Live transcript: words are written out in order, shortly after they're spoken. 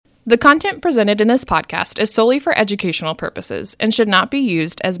The content presented in this podcast is solely for educational purposes and should not be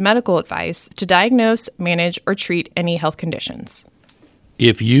used as medical advice to diagnose, manage, or treat any health conditions.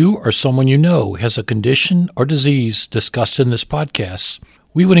 If you or someone you know has a condition or disease discussed in this podcast,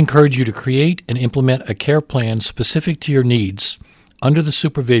 we would encourage you to create and implement a care plan specific to your needs under the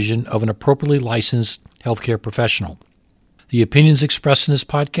supervision of an appropriately licensed healthcare professional. The opinions expressed in this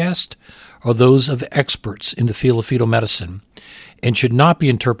podcast are those of experts in the field of fetal medicine and should not be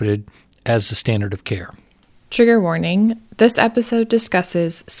interpreted as the standard of care. Trigger warning, this episode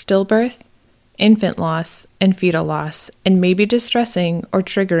discusses stillbirth, infant loss, and fetal loss, and may be distressing or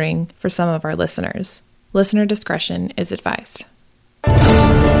triggering for some of our listeners. Listener discretion is advised.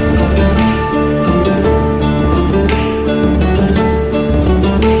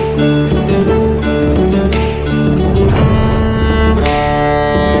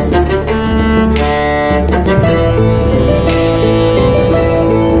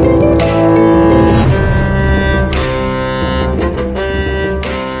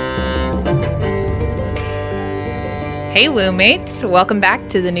 Hey Womb Mates, welcome back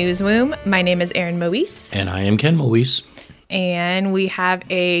to the News Womb. My name is Erin Moise. And I am Ken Moise. And we have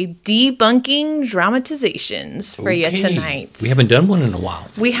a Debunking Dramatizations for you tonight. We haven't done one in a while.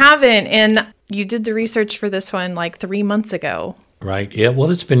 We haven't, and you did the research for this one like 3 months ago. Right, yeah, well,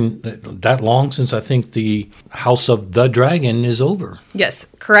 it's been that long since I think the House of the Dragon is over. Yes,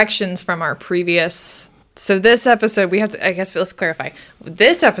 corrections from our previous... So this episode, we have to, I guess, let's clarify.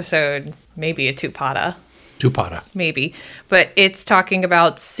 This episode may be a two-parter. Two-parter. Maybe. But it's talking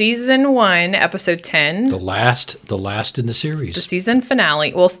about Season 1, Episode 10. The last in the series. The season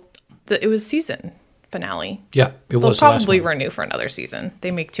finale. Well, it was season finale. Yeah, it was. They'll probably renew for another season. They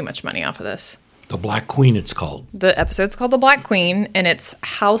make too much money off of this. The Black Queen, it's called. The episode's called The Black Queen, and it's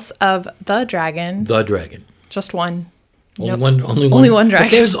House of the Dragon. The Dragon. Just one. Only one. Only one dragon.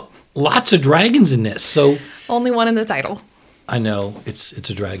 But there's lots of dragons in this, so... Only one in the title. I know. It's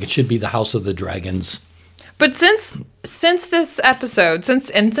a dragon. It should be the House of the Dragons. But since this episode,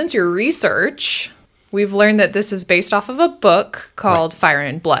 since your research, we've learned that this is based off of a book called Fire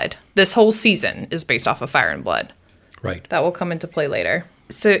and Blood. This whole season is based off of Fire and Blood. Right. That will come into play later.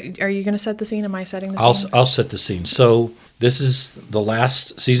 So are you going to set the scene? Am I setting the scene? I'll set the scene. So this is the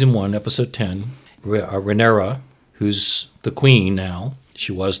last Season 1, Episode 10. Raenyra, who's the queen now.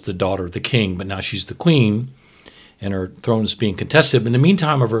 She was the daughter of the king, but now she's the queen, and her throne is being contested. But in the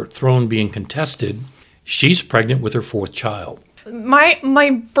meantime of her throne being contested... She's pregnant with her fourth child.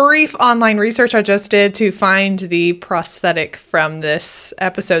 My brief online research I just did to find the prosthetic from this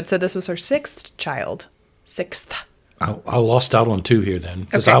episode said this was her sixth child. Sixth. I lost out on 2 here then,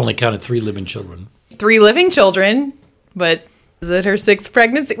 because I only counted 3 living children. 3 living children, but is it her 6th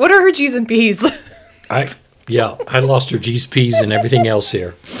pregnancy? What are her G's and P's? I lost her G's, P's, and everything else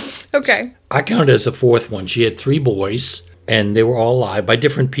here. Okay. I counted as the 4th one. She had 3 boys, and they were all alive by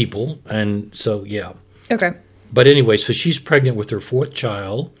different people, and so, yeah. Okay. But anyway, so she's pregnant with her 4th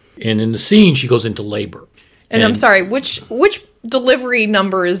child, and in the scene, she goes into labor. And I'm sorry, which delivery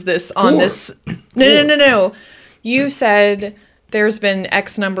number is this on 4. This? No. You said there's been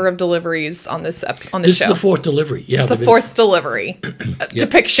X number of deliveries on this show. This is the 4th delivery. Yeah, it's the 4th delivery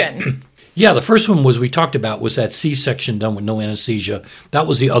depiction. Yeah, the first one we talked about was that C-section done with no anesthesia. That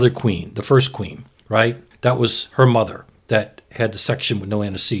was the other queen, the first queen, right? That was her mother that had the section with no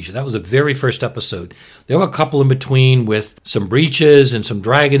anesthesia. That was the very first episode. There were a couple in between with some breaches and some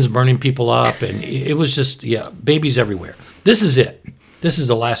dragons burning people up, and it was just, babies everywhere. This is it. This is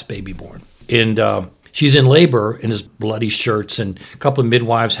the last baby born. And she's in labor in his bloody shirts, and a couple of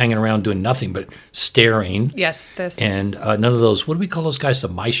midwives hanging around doing nothing but staring. Yes, this. And none of those, what do we call those guys, the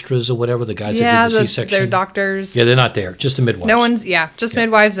maestras or whatever, the guys that did the C-section? They're doctors. Yeah, they're not there, just the midwives. No one's,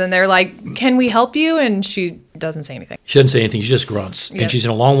 midwives, and they're like, can we help you? And she doesn't say anything. She doesn't say anything, she just grunts. Yep. And she's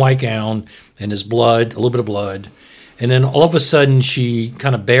in a long white gown, and there's blood, a little bit of blood. And then all of a sudden, she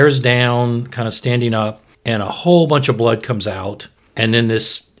kind of bears down, kind of standing up, and a whole bunch of blood comes out. And then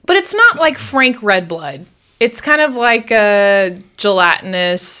this... But it's not like frank red blood. It's kind of like a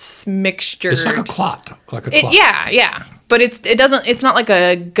gelatinous mixture. It's like a clot. Yeah. But it's not like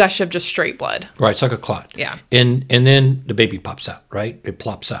a gush of just straight blood. Right, it's like a clot. Yeah. And then the baby pops out, right? It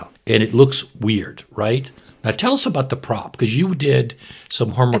plops out. And it looks weird, right? Now tell us about the prop, because you did some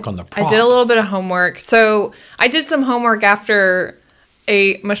homework on the prop. I did a little bit of homework. So I did some homework after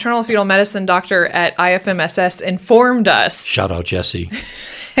a maternal fetal medicine doctor at IFMSS informed us. Shout out, Jesse.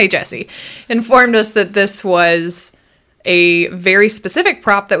 Hey, Jesse. Informed us that this was a very specific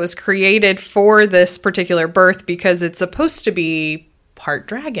prop that was created for this particular birth because it's supposed to be part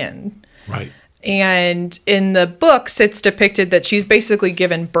dragon. Right. And in the books, it's depicted that she's basically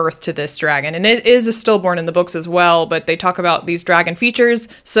given birth to this dragon. And it is a stillborn in the books as well, but they talk about these dragon features.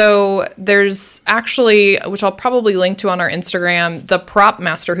 So there's actually, which I'll probably link to on our Instagram, the prop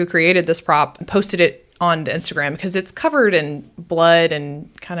master who created this prop posted it on the Instagram because it's covered in blood and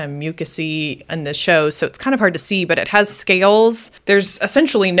kind of mucusy in the show. So it's kind of hard to see, but it has scales. There's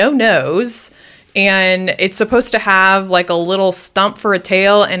essentially no nose. And it's supposed to have like a little stump for a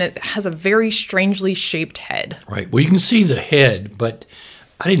tail, and it has a very strangely shaped head. Right. Well, you can see the head, but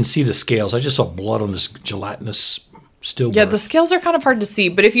I didn't see the scales. I just saw blood on this gelatinous stillbirth. Yeah, the scales are kind of hard to see,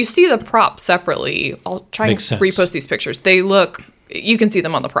 but if you see the prop separately, I'll try and repost these pictures. They look, you can see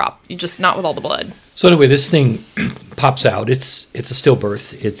them on the prop, you just not with all the blood. So anyway, this thing pops out. It's a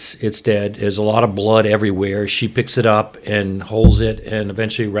stillbirth. It's dead. There's a lot of blood everywhere. She picks it up and holds it, and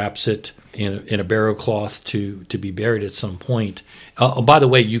eventually wraps it in a burial cloth to be buried at some point. By the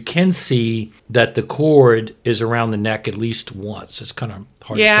way, you can see that the cord is around the neck at least once. It's kind of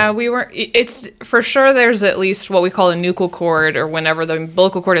hard to tell. It's for sure there's at least what we call a nuchal cord, or whenever the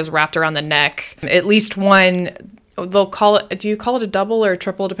umbilical cord is wrapped around the neck. At least one, they'll call it, do you call it a double or a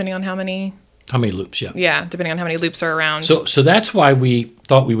triple depending on how many loops, yeah. Yeah, depending on how many loops are around. So that's why we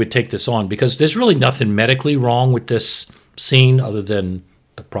thought we would take this on, because there's really nothing medically wrong with this scene other than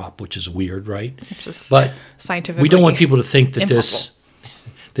the prop, which is weird, right? It's just but scientifically we don't want people to think that impossible.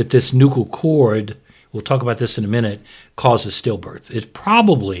 this nuchal cord, we'll talk about this in a minute, causes stillbirth. It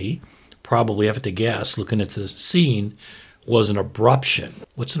probably, I have to guess, looking at the scene, was an abruption.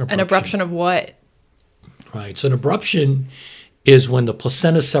 What's an abruption? An abruption of what? Right. So an abruption is when the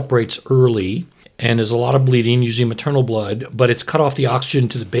placenta separates early and there's a lot of bleeding, usually maternal blood, but it's cut off the oxygen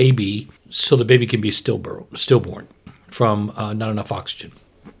to the baby so the baby can be stillborn from not enough oxygen.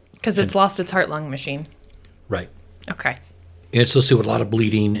 Because it's lost its heart-lung machine. Right. Okay. And it's associated with a lot of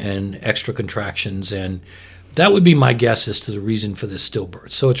bleeding and extra contractions, and that would be my guess as to the reason for this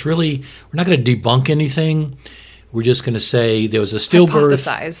stillbirth. So it's really, we're not going to debunk anything. We're just going to say there was a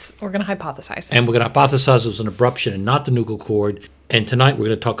stillbirth. We're going to hypothesize. And we're going to hypothesize it was an abruption and not the nuchal cord. And tonight we're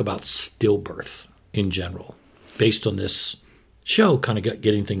going to talk about stillbirth in general, based on this show, kind of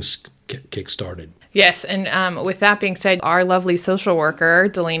getting things kick-started. Yes, and with that being said, our lovely social worker,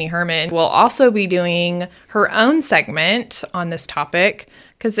 Delaney Herman, will also be doing her own segment on this topic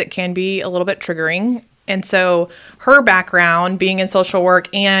because it can be a little bit triggering. And so her background, being in social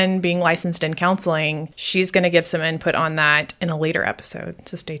work and being licensed in counseling, she's going to give some input on that in a later episode.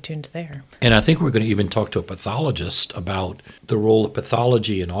 So stay tuned there. And I think we're going to even talk to a pathologist about the role of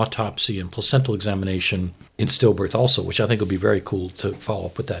pathology and autopsy and placental examination in stillbirth also, which I think will be very cool to follow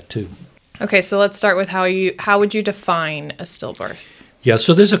up with that too. Okay, so let's start with how would you define a stillbirth? Yeah,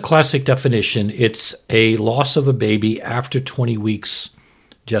 so there's a classic definition. It's a loss of a baby after 20 weeks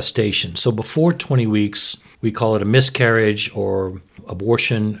gestation. So before 20 weeks, we call it a miscarriage or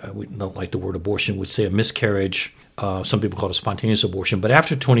abortion. We don't like the word abortion. We'd say a miscarriage. Some people call it a spontaneous abortion. But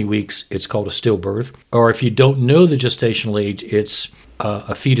after 20 weeks, it's called a stillbirth. Or if you don't know the gestational age, it's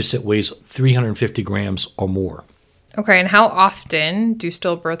a fetus that weighs 350 grams or more. Okay, and how often do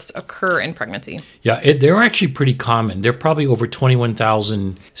stillbirths occur in pregnancy? Yeah, they're actually pretty common. There are probably over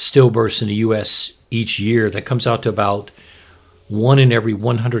 21,000 stillbirths in the U.S. each year. That comes out to about 1 in every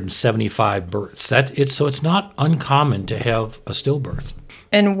 175 births. So it's not uncommon to have a stillbirth.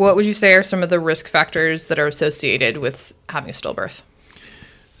 And what would you say are some of the risk factors that are associated with having a stillbirth?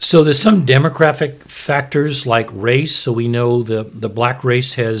 So there's some demographic factors like race. So we know the black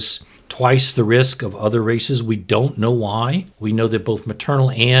race has twice the risk of other races. We don't know why. We know that both maternal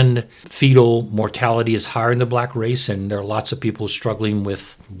and fetal mortality is higher in the black race, and there are lots of people struggling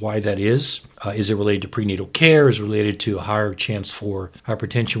with why that is. Is it related to prenatal care? Is it related to a higher chance for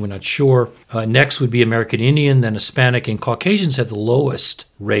hypertension? We're not sure. Next would be American Indian, then Hispanic, and Caucasians have the lowest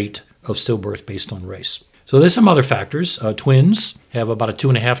rate of stillbirth based on race. So there's some other factors. Twins have about a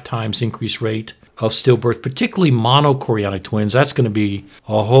 2.5 times increased rate of stillbirth, particularly monochorionic twins. That's going to be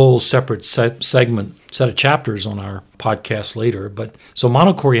a whole separate set of chapters on our podcast later. But so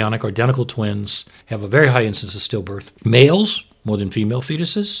monochorionic, identical twins have a very high incidence of stillbirth. Males, more than female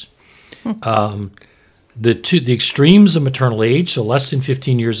fetuses. The extremes of maternal age, so less than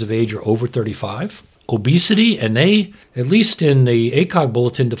 15 years of age or over 35. Obesity, and they, at least in the ACOG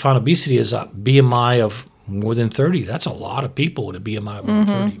bulletin, define obesity as a BMI of more than 30. That's a lot of people with a BMI of more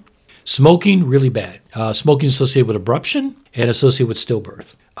than 30. Smoking, really bad. Smoking is associated with abruption and associated with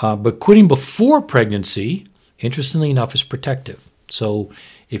stillbirth. But quitting before pregnancy, interestingly enough, is protective. So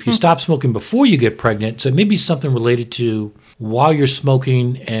if you stop smoking before you get pregnant, so it may be something related to while you're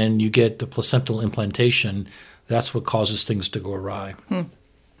smoking and you get the placental implantation, that's what causes things to go awry.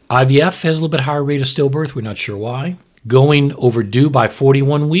 IVF has a little bit higher rate of stillbirth. We're not sure why. Going overdue by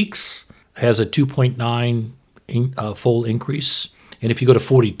 41 weeks has a 2.9 fold increase. And if you go to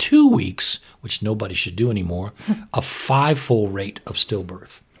 42 weeks, which nobody should do anymore, a 5-fold rate of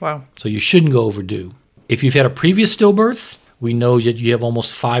stillbirth. Wow. So you shouldn't go overdue. If you've had a previous stillbirth, we know that you have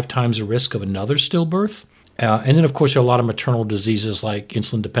almost 5 times the risk of another stillbirth. And then, of course, there are a lot of maternal diseases like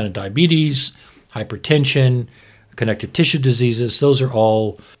insulin-dependent diabetes, hypertension, connective tissue diseases. Those are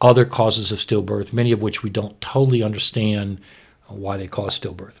all other causes of stillbirth, many of which we don't totally understand why they cause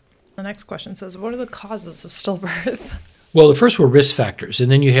stillbirth. The next question says, what are the causes of stillbirth? Well, the first were risk factors,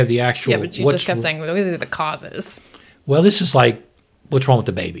 and then you have the actual... Yeah, but you just kept saying, what are the causes? Well, this is like, what's wrong with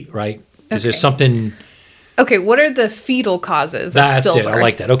the baby, right? Is there something... Okay, what are the fetal causes of stillbirth? That's it, I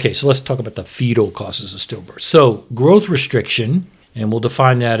like that. Okay, so let's talk about the fetal causes of stillbirth. So, growth restriction, and we'll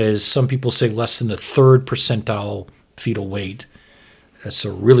define that as some people say less than the 3rd percentile fetal weight. That's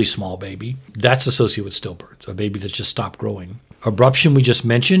a really small baby. That's associated with stillbirth, a baby that's just stopped growing. Abruption, we just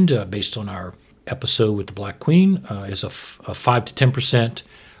mentioned, based on our episode with the Black Queen, is a 5 to 10%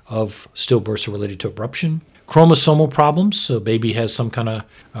 of stillbirths are related to abruption. Chromosomal problems, so baby has some kind of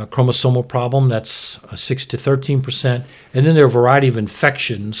chromosomal problem, that's 6 to 13%. And then there are a variety of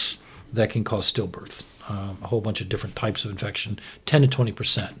infections that can cause stillbirth, a whole bunch of different types of infection, 10 to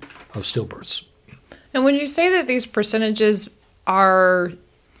 20% of stillbirths. And would you say that these percentages are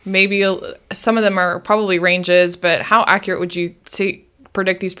maybe, some of them are probably ranges, but how accurate would you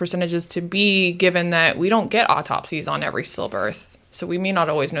predict these percentages to be, given that we don't get autopsies on every stillbirth? So we may not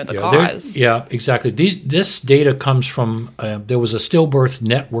always know the cause. Yeah, exactly. This data comes from, there was a stillbirth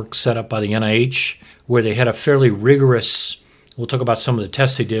network set up by the NIH where they had a fairly rigorous, we'll talk about some of the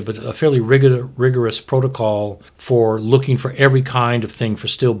tests they did, but a fairly rigorous protocol for looking for every kind of thing for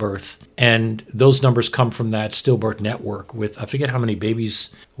stillbirth. And those numbers come from that stillbirth network with, I forget how many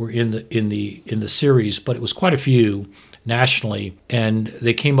babies were in the series, but it was quite a few nationally. And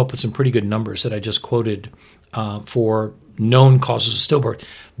they came up with some pretty good numbers that I just quoted for known causes of stillbirth.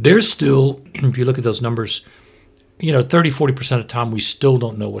 There's still, if you look at those numbers, 30-40% of the time we still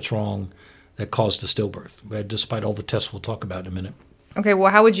don't know what's wrong that caused the stillbirth, despite all the tests we'll talk about in a minute. Okay,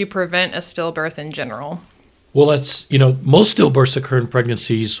 well, how would you prevent a stillbirth in general? Well, that's, most stillbirths occur in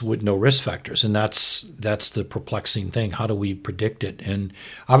pregnancies with no risk factors, and that's the perplexing thing. How do we predict it? And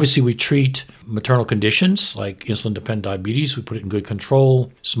obviously we treat maternal conditions like insulin-dependent diabetes. We put it in good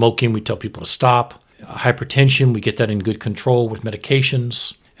control. Smoking, we tell people to stop. Hypertension, we get that in good control with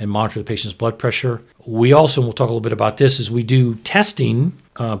medications and monitor the patient's blood pressure. We also, and we'll talk a little bit about this, is we do testing,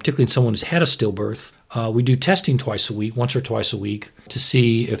 particularly in someone who's had a stillbirth. We do testing twice a week, once or twice a week, to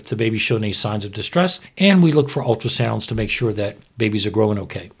see if the baby's showing any signs of distress. And we look for ultrasounds to make sure that babies are growing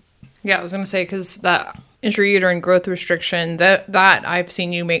okay. Yeah, I was going to say, because that intrauterine growth restriction, that I've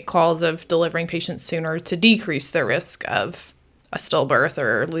seen you make calls of delivering patients sooner to decrease the risk of a stillbirth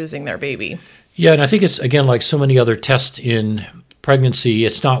or losing their baby. Yeah, and I think it's, again, like so many other tests in pregnancy,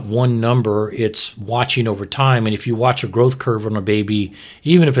 it's not one number, it's watching over time. And if you watch a growth curve on a baby,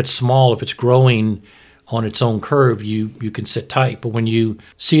 even if it's small, if it's growing on its own curve, you can sit tight. But when you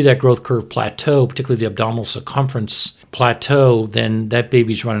see that growth curve plateau, particularly the abdominal circumference plateau, then that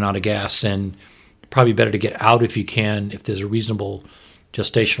baby's running out of gas, and probably better to get out if you can, if there's a reasonable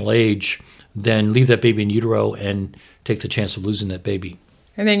gestational age, then leave that baby in utero and take the chance of losing that baby.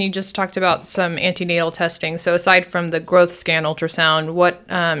 And then you just talked about some antenatal testing. So aside from the growth scan ultrasound, what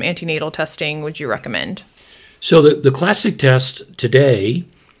antenatal testing would you recommend? So the classic test today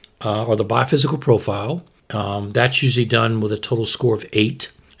are the biophysical profile. That's usually done with a total score of 8.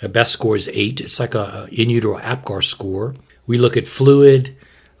 A best score is 8. It's like a in utero APGAR score. We look at fluid,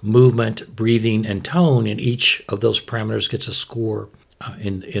 movement, breathing, and tone, and each of those parameters gets a score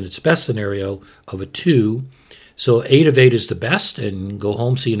in its best scenario of a 2. So 8 of 8 is the best, and go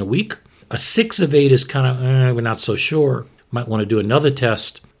home, see you in a week. A 6 of 8 is kind of, we're not so sure. Might want to do another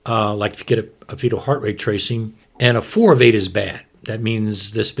test, like to get a fetal heart rate tracing. And a 4 of 8 is bad. That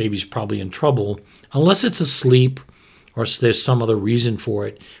means this baby's probably in trouble, unless it's asleep or there's some other reason for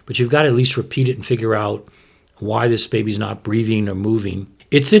it. But you've got to at least repeat it and figure out why this baby's not breathing or moving.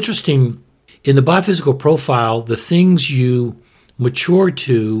 It's interesting, in the biophysical profile, the things you mature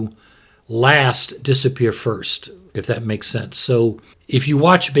to last disappear first, if that makes sense. So if you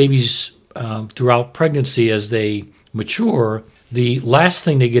watch babies throughout pregnancy as they mature, the last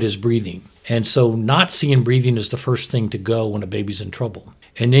thing they get is breathing. And so not seeing breathing is the first thing to go when a baby's in trouble.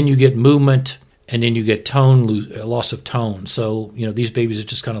 And then you get movement, and then you get tone, loss of tone. So, these babies are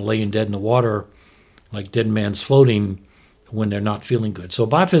just kind of laying dead in the water, like dead man's floating, when they're not feeling good. So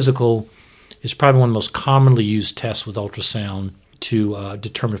biophysical is probably one of the most commonly used tests with ultrasound. to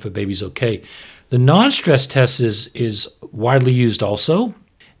determine if a baby's okay. The non-stress test is widely used also,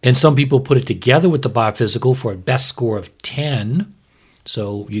 and some people put it together with the biophysical for a best score of 10.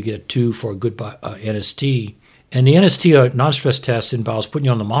 So you get a 2 for a good NST. And the NST non-stress test involves putting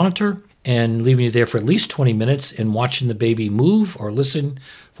you on the monitor and leaving you there for at least 20 minutes and watching the baby move or listen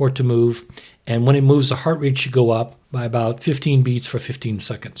for it to move. And when it moves, the heart rate should go up by about 15 beats for 15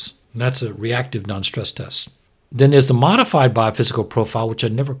 seconds. And that's a reactive non-stress test. Then there's the modified biophysical profile, which I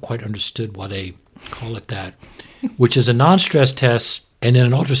never quite understood why they call it that, which is a non-stress test and then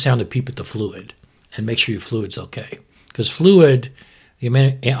an ultrasound to peep at the fluid and make sure your fluid's okay. Because fluid, the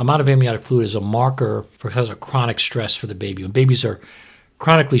amount of amniotic fluid is a marker for chronic stress for the baby. When babies are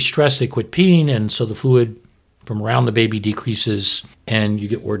chronically stressed, they quit peeing, and so the fluid from around the baby decreases, and you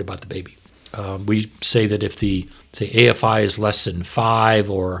get worried about the baby. We say that if the AFI is less than 5,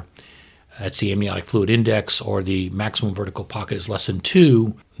 or that's the amniotic fluid index, or the maximum vertical pocket is less than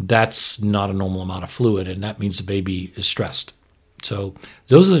 2, that's not a normal amount of fluid, and that means the baby is stressed. So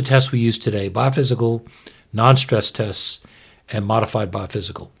those are the tests we use today: biophysical, non-stress tests, and modified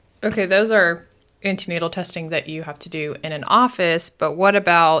biophysical. Okay, those are antenatal testing that you have to do in an office, but what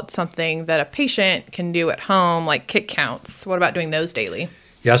about something that a patient can do at home, like kick counts? What about doing those daily?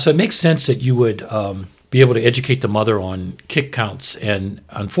 Yeah, so it makes sense that you would be able to educate the mother on kick counts. And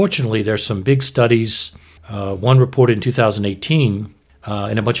unfortunately, there's some big studies, one reported in 2018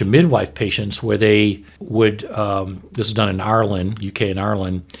 in a bunch of midwife patients where they would, this was done in Ireland, UK and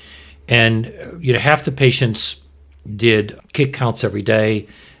Ireland, and half the patients did kick counts every day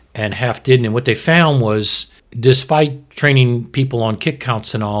and half didn't. And what they found was, despite training people on kick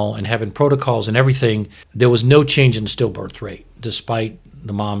counts and all and having protocols and everything, there was no change in the stillbirth rate, despite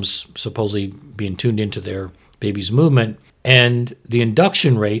the moms supposedly being tuned into their baby's movement. And the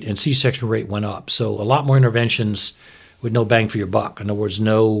induction rate and C-section rate went up. So a lot more interventions with no bang for your buck. In other words,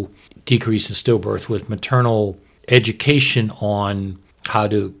 no decrease in stillbirth with maternal education on how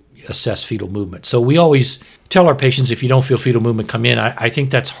to assess fetal movement. So we always tell our patients, if you don't feel fetal movement, come in. I think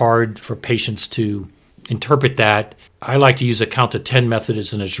that's hard for patients to interpret that. I like to use a count to 10 method.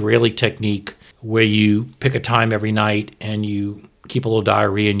 It's an Israeli technique where you pick a time every night and you keep a little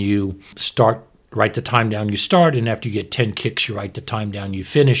diary and you write the time down you start, and after you get 10 kicks, you write the time down you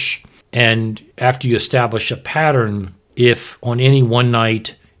finish. And after you establish a pattern, if on any one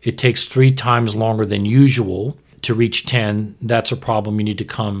night it takes 3 times longer than usual to reach 10, that's a problem. You need to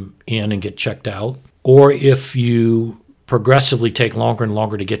come in and get checked out. Or if you progressively take longer and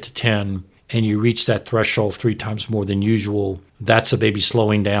longer to get to 10 and you reach that threshold 3 times more than usual, that's a baby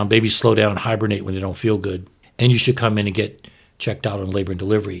slowing down. Babies slow down and hibernate when they don't feel good. And you should come in and get checked out on labor and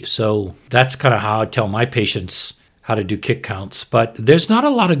delivery. So that's kind of how I tell my patients how to do kick counts. But there's not a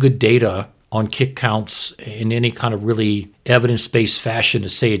lot of good data on kick counts in any kind of really evidence-based fashion to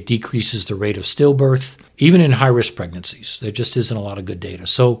say it decreases the rate of stillbirth, even in high-risk pregnancies. There just isn't a lot of good data.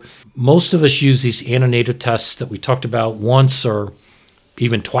 So most of us use these antenatal tests that we talked about once or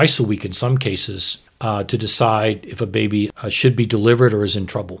even twice a week in some cases to decide if a baby should be delivered or is in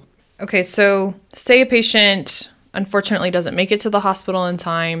trouble. Okay, so say a patient unfortunately doesn't make it to the hospital in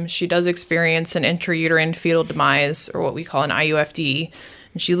time. She does experience an intrauterine fetal demise, or what we call an IUFD,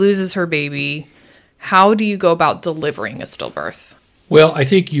 and she loses her baby. How do you go about delivering a stillbirth? Well, I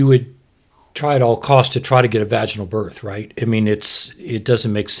think you would try at all costs to try to get a vaginal birth, right? I mean, it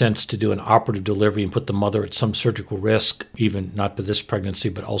doesn't make sense to do an operative delivery and put the mother at some surgical risk, even not for this pregnancy,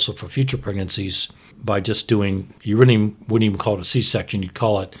 but also for future pregnancies, by just doing, you really wouldn't even call it a C-section, you'd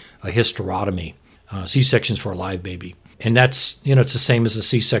call it a hysterotomy. C-section's for a live baby. And that's, it's the same as a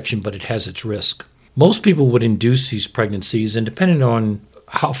C-section, but it has its risk. Most people would induce these pregnancies, and depending on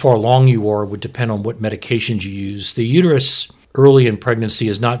how far along you are would depend on what medications you use. The uterus early in pregnancy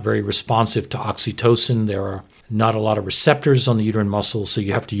is not very responsive to oxytocin. There are not a lot of receptors on the uterine muscle, so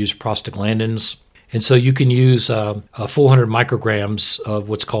you have to use prostaglandins. And so you can use 400 micrograms of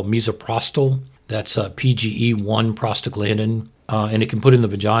what's called misoprostol. That's PGE1 prostaglandin, and it can put in the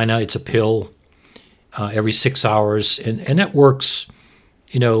vagina. It's a pill every 6 hours, and that works,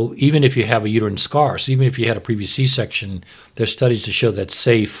 even if you have a uterine scar. So even if you had a previous C-section, there's studies to show that's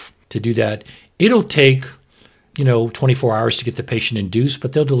safe to do that. It'll take 24 hours to get the patient induced,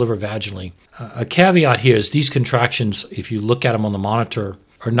 but they'll deliver vaginally. A caveat here is these contractions, if you look at them on the monitor,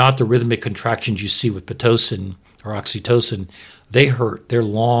 are not the rhythmic contractions you see with Pitocin or oxytocin. They hurt. They're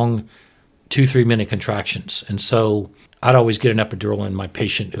long 2-3 minute contractions. And so I'd always get an epidural in my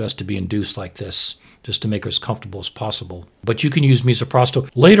patient who has to be induced like this, just to make her as comfortable as possible. But you can use misoprostol.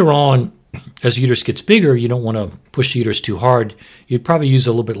 Later on, as the uterus gets bigger, you don't want to push the uterus too hard. You'd probably use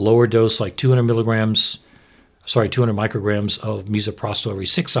a little bit lower dose, like 200 milligrams micrograms of misoprostol every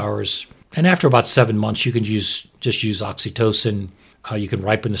 6 hours. And after about 7 months, you can just use oxytocin. You can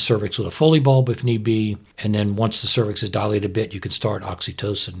ripen the cervix with a Foley bulb if need be. And then once the cervix is dilated a bit, you can start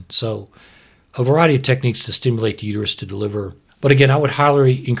oxytocin. So a variety of techniques to stimulate the uterus to deliver. But again, I would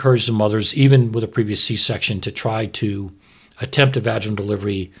highly encourage the mothers, even with a previous C-section, to try to attempt a vaginal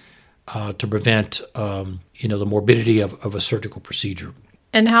delivery to prevent the morbidity of a surgical procedure.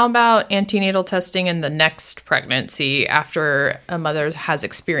 And how about antenatal testing in the next pregnancy after a mother has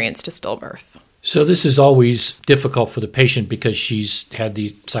experienced a stillbirth? So this is always difficult for the patient because she's had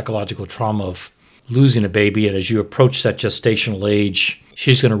the psychological trauma of losing a baby. And as you approach that gestational age,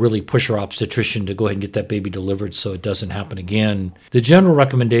 she's going to really push her obstetrician to go ahead and get that baby delivered so it doesn't happen again. The general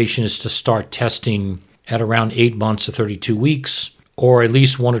recommendation is to start testing at around 8 months to 32 weeks, or at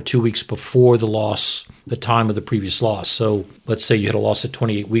least 1 or 2 weeks before the time of the previous loss. So let's say you had a loss at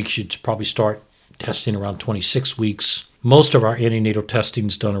 28 weeks, you'd probably start testing around 26 weeks. Most of our antenatal testing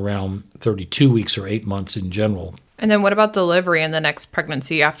is done around 32 weeks or 8 months in general. And then what about delivery in the next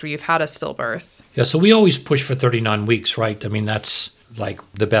pregnancy after you've had a stillbirth? Yeah, so we always push for 39 weeks, right? I mean, that's like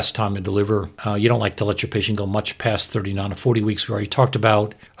the best time to deliver. You don't like to let your patient go much past 39 or 40 weeks. We already talked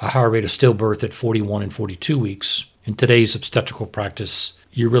about a higher rate of stillbirth at 41 and 42 weeks. In today's obstetrical practice,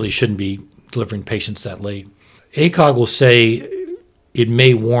 you really shouldn't be delivering patients that late. ACOG will say it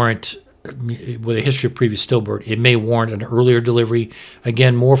may warrant, with a history of previous stillbirth, it may warrant an earlier delivery.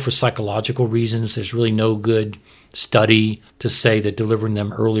 Again, more for psychological reasons. There's really no good study to say that delivering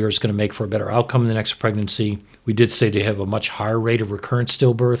them earlier is going to make for a better outcome in the next pregnancy. We did say they have a much higher rate of recurrent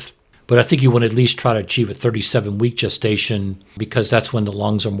stillbirth. But I think you want to at least try to achieve a 37-week gestation because that's when the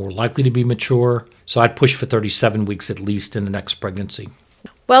lungs are more likely to be mature. So I'd push for 37 weeks at least in the next pregnancy.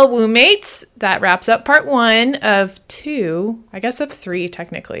 Well, womb mates, that wraps up part 1 of 2, I guess of 3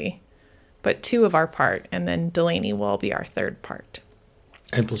 technically, but 2 of our part, and then Delaney will be our 3rd part.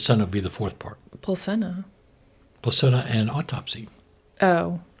 And placenta will be the 4th part. Placenta And autopsy.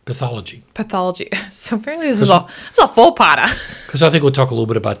 Oh. Pathology. So apparently this is a full potta. Because I think we'll talk a little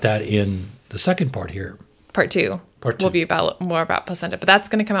bit about that in the second part here. Part 2 will be more about placenta, but that's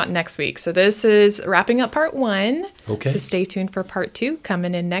going to come out next week. So this is wrapping up part 1. Okay. So stay tuned for part 2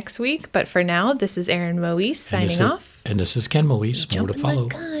 coming in next week. But for now, this is Erin Moise signing off. And this is Ken Moise. More to follow.